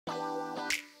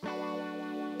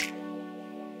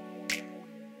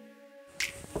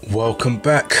Welcome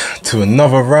back to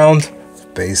another round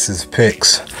of Bases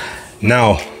Picks.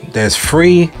 Now, there's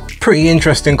three pretty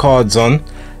interesting cards on.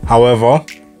 However,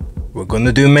 we're going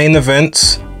to do main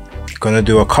events. Going to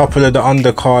do a couple of the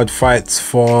undercard fights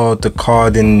for the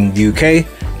card in UK,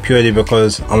 purely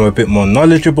because I'm a bit more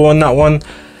knowledgeable on that one.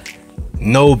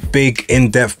 No big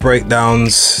in-depth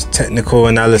breakdowns, technical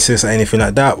analysis, or anything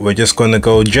like that. We're just going to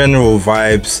go general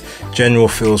vibes, general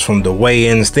feels from the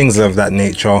weigh-ins, things of that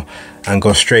nature, and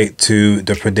go straight to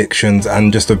the predictions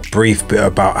and just a brief bit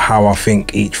about how I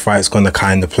think each fight's going to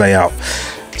kind of play out.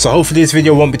 So hopefully this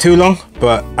video won't be too long,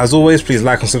 but as always, please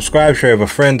like and subscribe, share with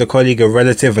a friend, a colleague, a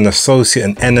relative, an associate,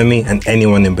 an enemy, and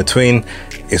anyone in between.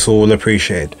 It's all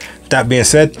appreciated. That being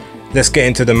said, let's get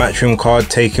into the matchroom card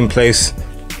taking place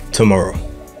tomorrow.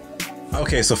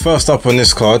 Okay, so first up on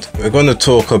this card, we're going to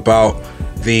talk about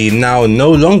the now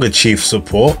no longer chief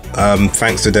support,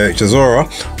 thanks to Derek Chisora,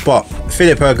 but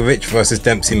Filip Hrgović versus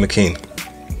Dempsey McKean.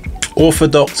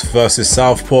 Orthodox versus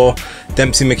Southpaw.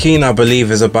 Dempsey McKean, I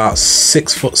believe, is about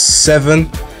 6'7".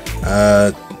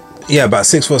 Yeah, about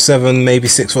 6'7", maybe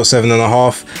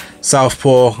 6'7.5".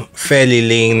 Southpaw, fairly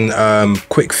lean,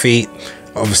 quick feet.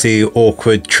 Obviously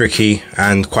awkward, tricky,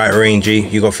 and quite rangy.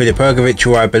 You got Filip Hrgović,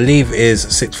 who I believe is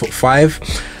 6'5".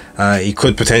 He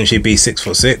could potentially be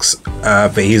 6'6",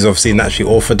 but he's obviously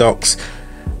naturally orthodox.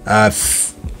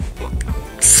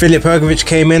 Filip Hrgović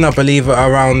came in, I believe, at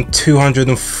around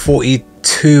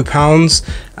 242 pounds,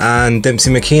 and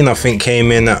Dempsey McKean, I think,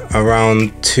 came in at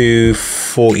around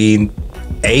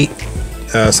 248,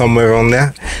 somewhere on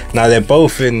there. Now they're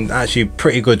both in actually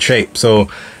pretty good shape. So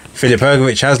Filip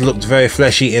Hrgović has looked very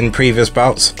fleshy in previous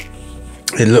bouts.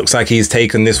 It looks like he's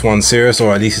taken this one serious,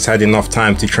 or at least he's had enough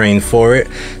time to train for it.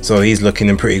 So he's looking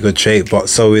in pretty good shape, but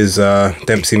so is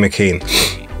Dempsey McKean.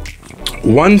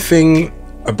 One thing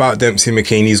about Dempsey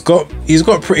McKean, he's got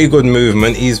pretty good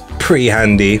movement. He's pretty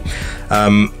handy,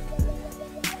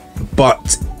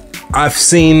 but I've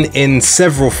seen in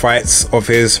several fights of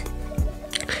his,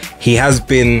 he has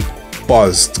been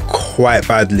buzzed quite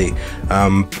badly.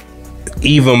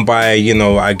 Even by, you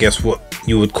know, I guess what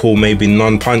you would call maybe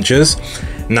non-punchers.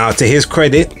 Now, to his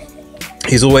credit,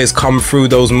 he's always come through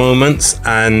those moments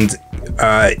and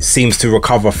seems to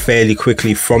recover fairly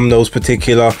quickly from those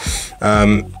particular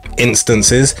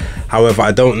instances. However,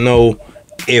 I don't know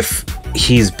if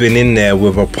he's been in there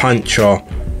with a puncher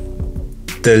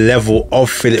the level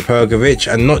of Filip Hrgović,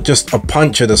 and not just a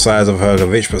puncher the size of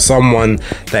Hrgović, but someone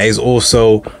that is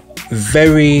also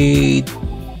very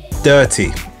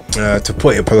dirty. To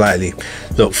put it politely.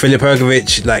 Look, Filip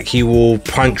Hrgović, like, he will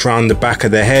punch around the back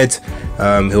of the head,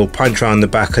 he'll punch around the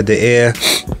back of the ear,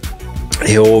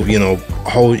 he'll, you know,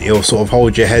 he'll sort of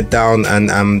hold your head down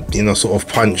and you know, sort of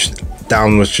punch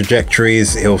downwards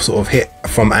trajectories. He'll sort of hit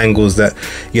from angles that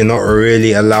you're not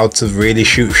really allowed to really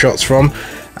shoot shots from,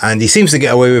 and he seems to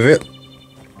get away with it.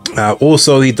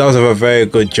 Also, he does have a very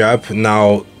good jab.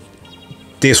 Now,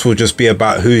 this will just be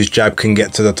about whose jab can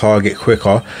get to the target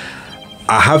quicker.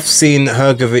 I have seen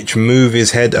Hrgović move his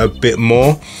head a bit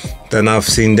more than I've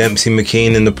seen Dempsey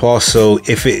McKean in the past. So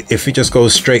if it just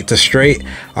goes straight to straight,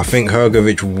 I think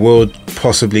Hrgović will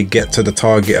possibly get to the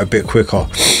target a bit quicker.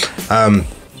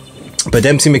 But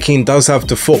Dempsey McKean does have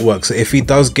the footwork, so if he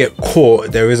does get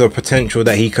caught, there is a potential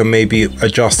that he can maybe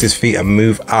adjust his feet and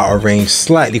move out of range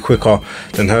slightly quicker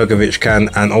than Hrgović can,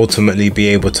 and ultimately be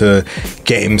able to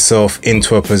get himself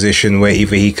into a position where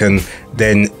either he can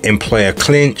then employ a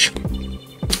clinch,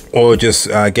 or just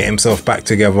get himself back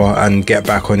together and get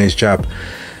back on his jab.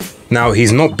 Now,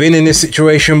 he's not been in this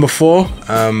situation before.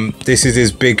 This is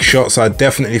his big shot, so I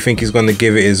definitely think he's going to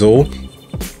give it his all.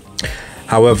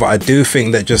 However, I do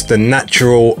think that just the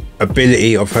natural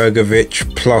ability of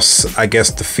Hrgović, plus I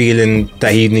guess the feeling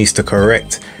that he needs to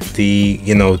correct the,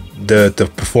 you know, the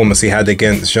performance he had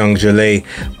against Zhang Zhilei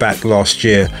back last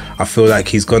year, I feel like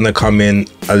he's going to come in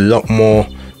a lot more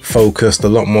focused, a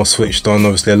lot more switched on,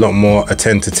 obviously a lot more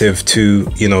attentive to,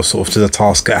 you know, sort of to the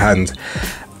task at hand.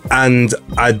 And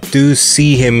I do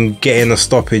see him getting a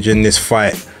stoppage in this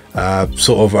fight,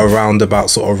 sort of around about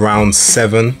sort of round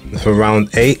 7 for round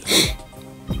 8.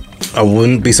 I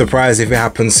wouldn't be surprised if it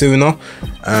happened sooner.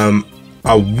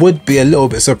 I would be a little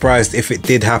bit surprised if it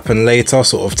did happen later,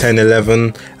 sort of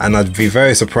 10-11, and I'd be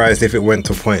very surprised if it went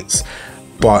to points.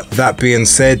 But that being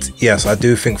said, yes, I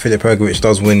do think Filip Hrgović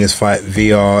does win this fight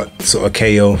via sort of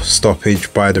KO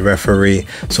stoppage by the referee,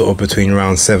 sort of between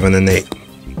round 7 and 8.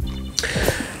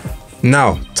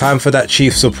 Now, time for that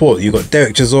chief support. You got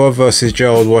Derek Chisora versus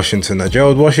Gerald Washington. Now,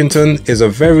 Gerald Washington is a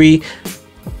very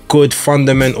good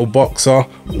fundamental boxer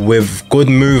with good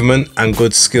movement and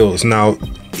good skills. Now,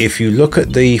 if you look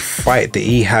at the fight that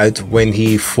he had when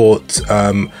he fought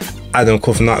Adam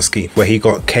Kovnatski, where he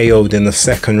got KO'd in the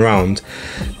second round,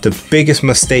 the biggest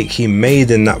mistake he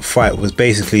made in that fight was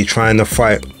basically trying to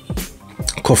fight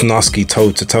Kovnatski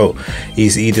toe to toe.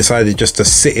 He decided just to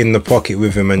sit in the pocket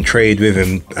with him and trade with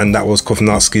him, and that was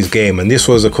Kovnatski's game. And this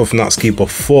was a Kovnatski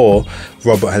before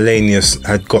Robert Helenius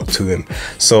had got to him.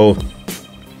 So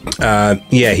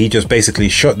yeah, he just basically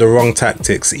shot the wrong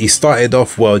tactics. He started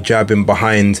off well, jabbing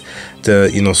behind the,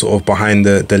 you know, sort of behind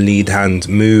the lead hand,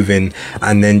 moving,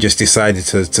 and then just decided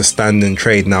to stand and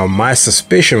trade. Now, my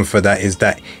suspicion for that is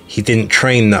that he didn't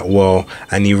train that well,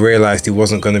 and he realized he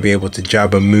wasn't going to be able to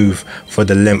jab and move for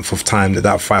the length of time that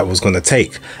that fight was going to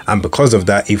take. And because of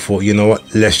that, he thought, you know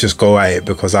what, let's just go at it,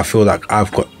 because I feel like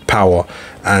I've got power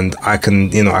and I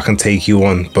can, you know, I can take you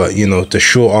on. But, you know, the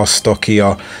shorter,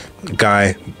 stockier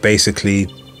guy basically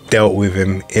dealt with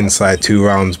him inside 2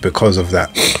 rounds because of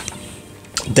that.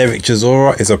 Derek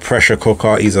Chisora is a pressure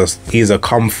cooker. He's a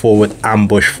come forward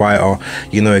ambush fighter.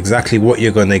 You know exactly what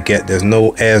you're gonna get. There's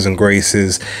no airs and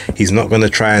graces. He's not gonna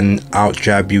try and out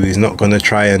jab you. He's not gonna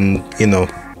try and, you know,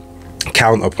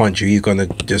 counter punch you. He's gonna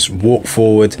just walk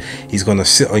forward. He's gonna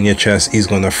sit on your chest. He's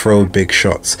gonna throw big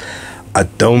shots. I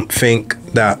don't think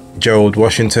that Gerald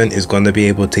Washington is going to be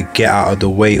able to get out of the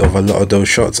way of a lot of those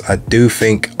shots. I do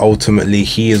think ultimately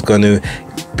he is going to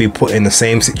be put in the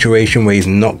same situation where he's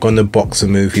not going to box a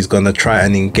move. He's going to try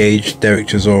and engage Derek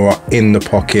Chisora in the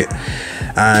pocket.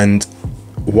 And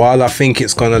while I think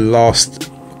it's going to last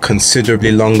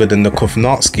considerably longer than the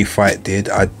Kovnatski fight did,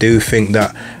 I do think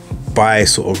that by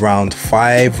sort of round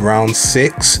 5, round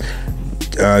 6,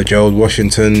 Gerald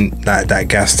Washington, that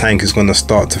gas tank is going to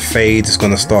start to fade. It's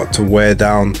going to start to wear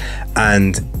down,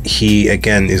 and he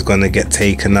again is going to get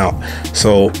taken out.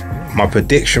 So my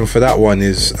prediction for that one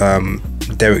is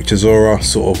Derek Chisora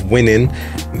sort of winning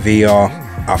via,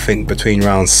 I think, between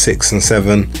rounds 6 and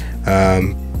 7,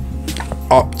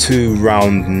 up to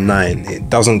round 9. It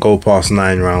doesn't go past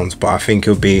 9 rounds, but I think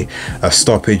it'll be a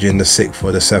stoppage in the 6th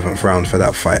or the 7th round for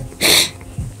that fight.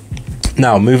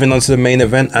 Now, moving on to the main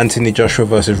event, Anthony Joshua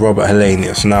versus Robert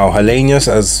Helenius. Now, Helenius,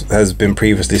 as has been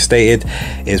previously stated,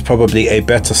 is probably a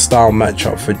better style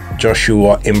matchup for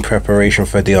Joshua in preparation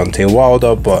for Deontay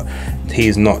Wilder, but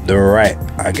he's not the right,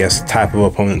 I guess, type of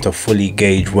opponent to fully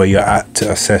gauge where you're at to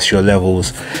assess your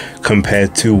levels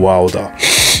compared to Wilder.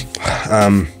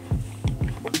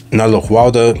 Now, look,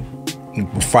 Wilder,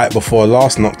 fight before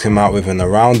last, knocked him out within a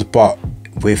round, but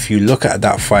if you look at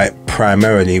that fight,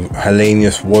 primarily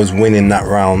Helenius was winning that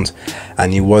round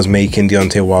and he was making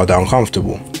Deontay Wilder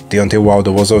uncomfortable. Deontay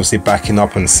Wilder was obviously backing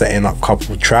up and setting up a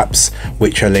couple traps,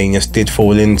 which Helenius did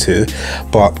fall into,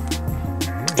 but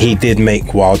he did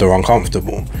make Wilder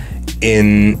uncomfortable.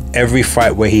 In every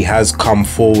fight where he has come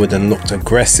forward and looked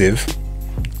aggressive,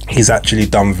 he's actually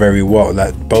done very well.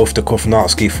 Like both the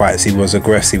Kovnatski fights, he was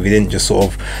aggressive. He didn't just sort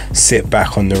of sit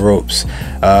back on the ropes.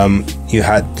 You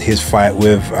had his fight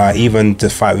with even the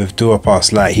fight with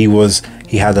Duhaupas, like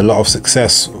he had a lot of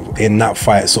success in that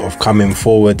fight, sort of coming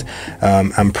forward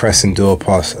and pressing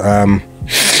Duhaupas.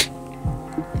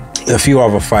 A few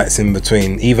other fights in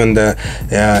between, even the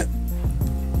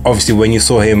obviously when you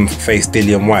saw him face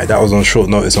Dillian Whyte, that was on short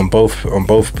notice on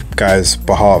both guys'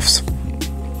 behalves.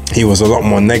 He was a lot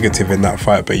more negative in that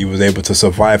fight, but he was able to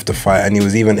survive the fight, and he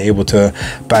was even able to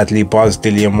badly buzz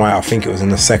Dillian Whyte. I think it was in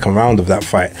the 2nd round of that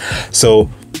fight. So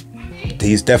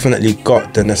he's definitely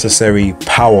got the necessary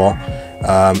power.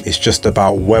 It's just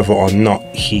about whether or not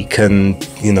he can,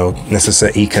 you know,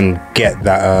 he can get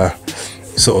that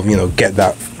sort of, you know, get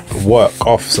that work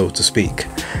off, so to speak.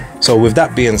 So with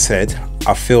that being said,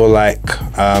 I feel like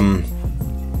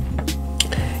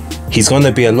he's going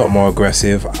to be a lot more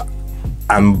aggressive.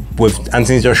 And with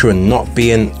Anthony Joshua not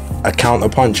being a counter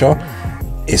puncher,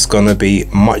 it's gonna be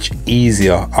much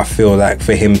easier, I feel like,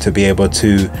 for him to be able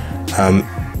to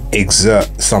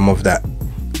exert some of that,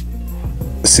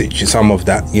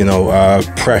 you know,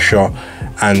 pressure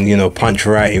and, you know, punch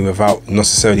variety without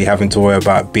necessarily having to worry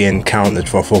about being countered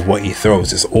off of what he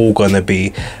throws. It's all gonna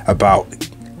be about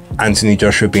Anthony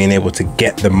Joshua being able to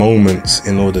get the moments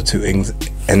in order to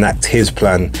enact his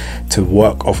plan to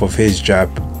work off of his jab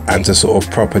and to sort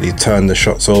of properly turn the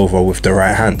shots over with the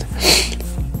right hand.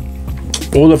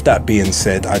 All of that being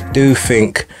said, I do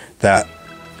think that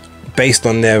based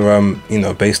on their you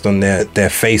know, based on their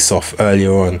face-off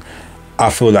earlier on,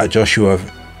 I feel like Joshua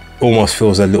almost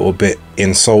feels a little bit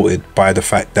insulted by the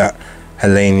fact that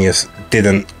Helenius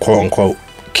didn't, quote unquote,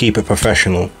 keep it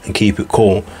professional and keep it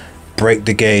cool, break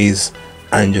the gaze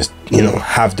and just, you know,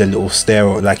 have the little stare,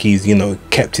 like he's, you know,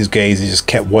 kept his gaze, he just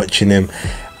kept watching him.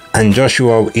 And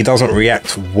Joshua, he doesn't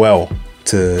react well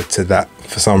to that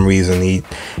for some reason.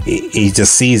 He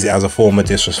just sees it as a form of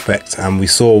disrespect, and we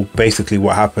saw basically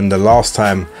what happened the last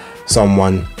time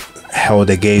someone held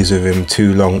a gaze with him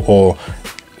too long, or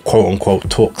quote unquote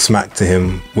talk smack to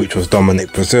him, which was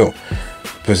Dominic Brazil.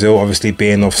 Brazil obviously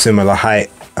being of similar height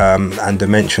and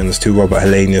dimensions to Robert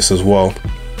Helenius as well.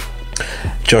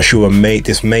 Joshua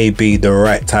this may be the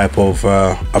right type of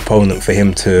opponent for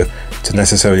him to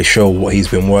necessarily show what he's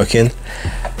been working.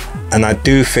 And I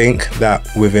do think that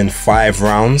within 5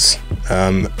 rounds,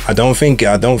 I don't think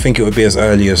it would be as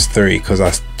early as 3, because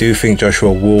I do think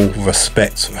Joshua will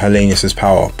respect Helenius's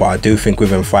power, but I do think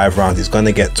within 5 rounds he's going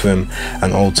to get to him,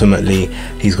 and ultimately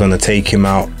he's going to take him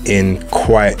out in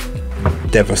quite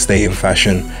devastating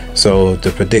fashion. So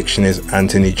the prediction is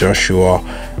Anthony Joshua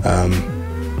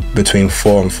between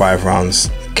 4 and 5 rounds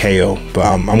KO, but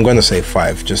I'm going to say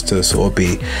 5 just to sort of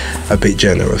be a bit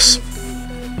generous.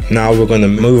 Now we're going to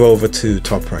move over to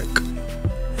Top Rank.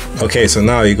 Okay, so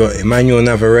now you got Emmanuel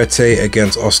Navarrete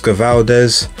against Oscar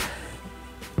Valdez.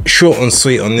 Short and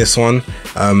sweet on this one.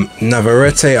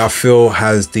 Navarrete, I feel,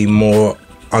 has the more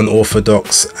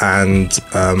unorthodox and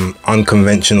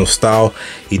unconventional style.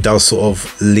 He does sort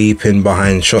of leap in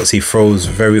behind shots. He throws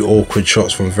very awkward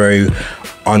shots from very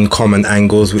uncommon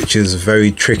angles, which is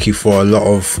very tricky for a lot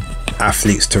of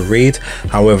athletes to read.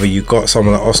 However, you got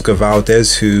someone like Oscar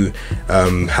Valdez, who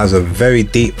has a very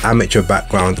deep amateur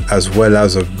background as well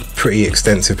as a pretty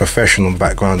extensive professional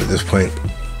background at this point.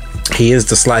 He is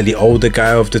the slightly older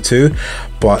guy of the two,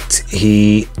 but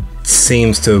he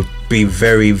seems to be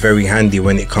very, very handy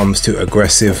when it comes to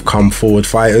aggressive come forward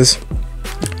fighters.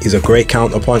 He's a great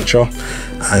counter puncher,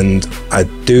 and I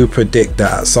do predict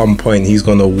that at some point he's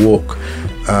going to walk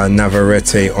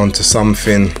Navarrete onto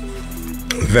something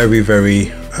very,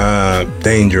 very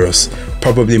dangerous,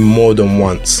 probably more than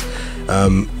once.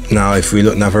 Now if we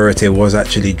look, Navarrete was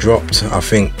actually dropped, I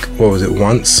think, what was it,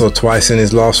 once or twice in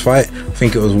his last fight? I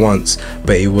think it was once,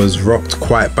 but he was rocked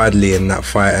quite badly in that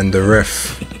fight, and the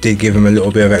ref did give him a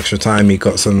little bit of extra time. He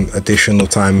got some additional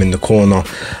time in the corner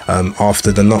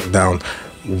after the knockdown.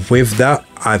 With that,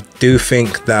 I do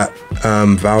think that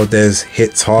Valdez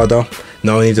hits harder.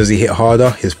 Not only does he hit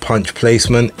harder, his punch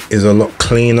placement is a lot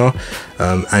cleaner,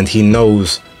 and he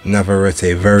knows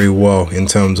Navarrete very well in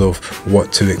terms of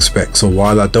what to expect. So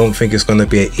while I don't think it's going to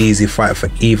be an easy fight for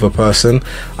either person,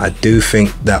 I do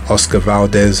think that Oscar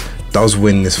Valdez does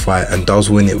win this fight, and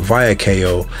does win it via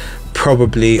KO,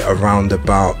 probably around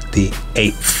about the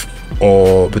 8th,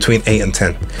 or between 8 and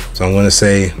 10. So I'm going to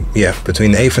say, yeah,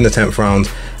 between the 8th and the 10th round,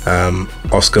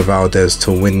 Oscar Valdez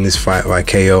to win this fight by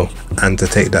KO and to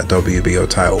take that WBO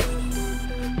title.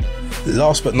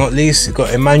 Last but not least, you've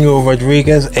got Emmanuel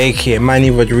Rodriguez, aka Manny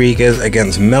Rodriguez,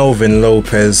 against Melvin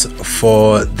Lopez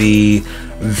for the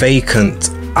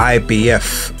vacant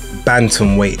IBF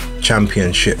Bantamweight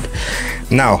Championship.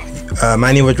 Now,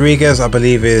 Manny Rodriguez, I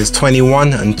believe, is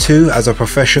 21-2 as a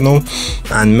professional,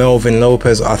 and Melvin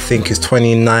Lopez, I think, is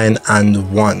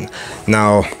 29-1.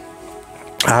 Now,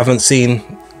 I haven't seen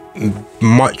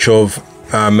much of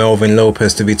Melvin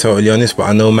Lopez, to be totally honest, but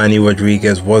I know Manny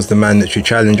Rodriguez was the mandatory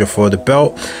challenger for the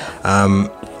belt.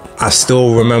 I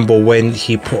still remember when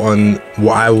he put on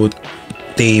what I would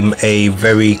deem a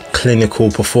very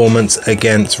clinical performance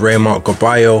against Raymart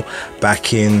Gaballo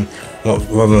back in, what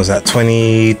was that,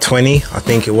 2020, I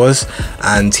think it was,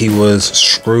 and he was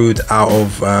screwed out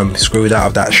of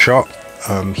that shot.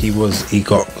 He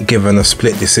got given a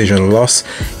split decision loss,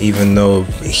 even though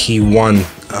he won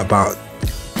about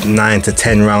 9 to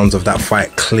 10 rounds of that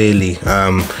fight clearly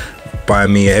by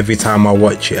me. Every time I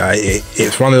watch it,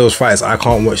 it's one of those fights I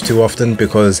can't watch too often,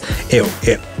 because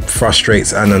it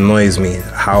frustrates and annoys me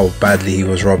how badly he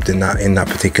was robbed in that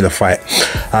particular fight.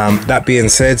 That being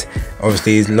said,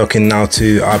 obviously he's looking now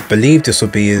to, I believe this will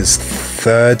be his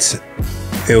third,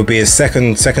 it will be his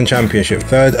second championship,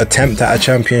 third attempt at a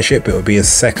championship. It will be his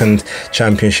second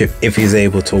championship if he's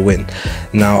able to win.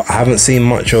 Now, I haven't seen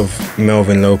much of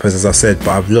Melvin Lopez, as I said, but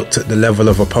I've looked at the level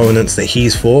of opponents that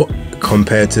he's fought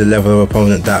compared to the level of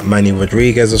opponent that Manny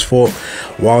Rodriguez has fought.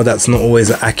 While that's not always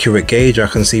an accurate gauge, I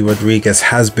can see Rodriguez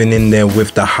has been in there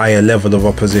with the higher level of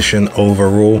opposition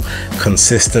overall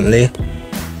consistently.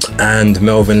 And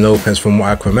Melvin Lopez, from what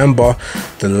I can remember,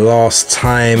 the last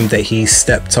time that he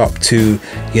stepped up to,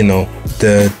 you know,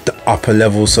 the upper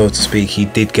level, so to speak, he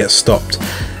did get stopped.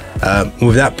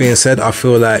 With that being said, I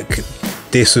feel like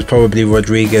this was probably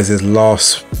Rodriguez's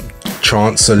last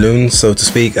chance saloon, so to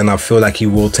speak, and I feel like he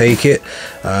will take it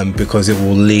because it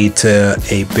will lead to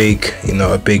a big,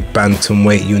 a big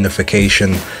bantamweight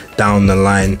unification down the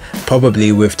line,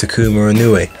 probably with Takuma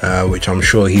Inoue, which I'm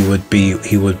sure he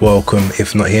would welcome.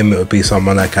 If not him, it would be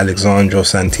someone like Alexandro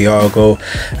Santiago,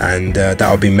 and that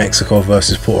would be Mexico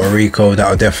versus Puerto Rico. That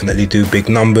would definitely do big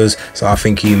numbers. So I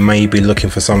think he may be looking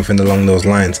for something along those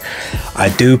lines. I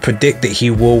do predict that he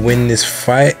will win this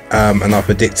fight, and I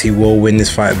predict he will win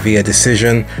this fight via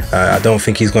decision. I don't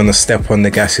think he's going to step on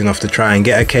the gas enough to try and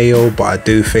get a KO, but I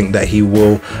do think that he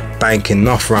will bank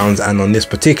enough rounds, and on this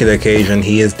particular occasion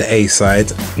he is the A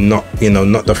side, not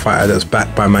the fighter that's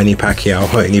backed by Manny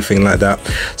Pacquiao or anything like that.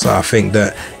 So I think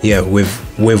that, yeah, with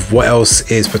what else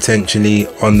is potentially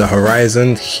on the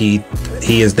horizon, he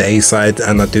is the A side,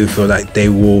 and I do feel like they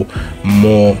will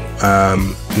more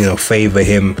favor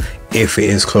him if it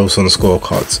is close on the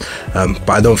scorecards, but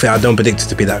I don't predict it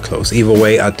to be that close. Either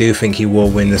way, I do think he will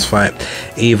win this fight,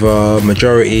 either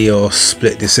majority or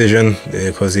split decision,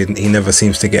 because he never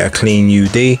seems to get a clean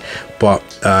UD, but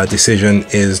decision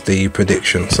is the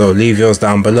prediction. So leave yours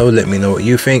down below, let me know what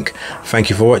you think. Thank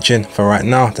you for watching. For right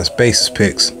now, that's Basis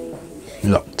Picks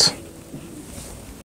locked.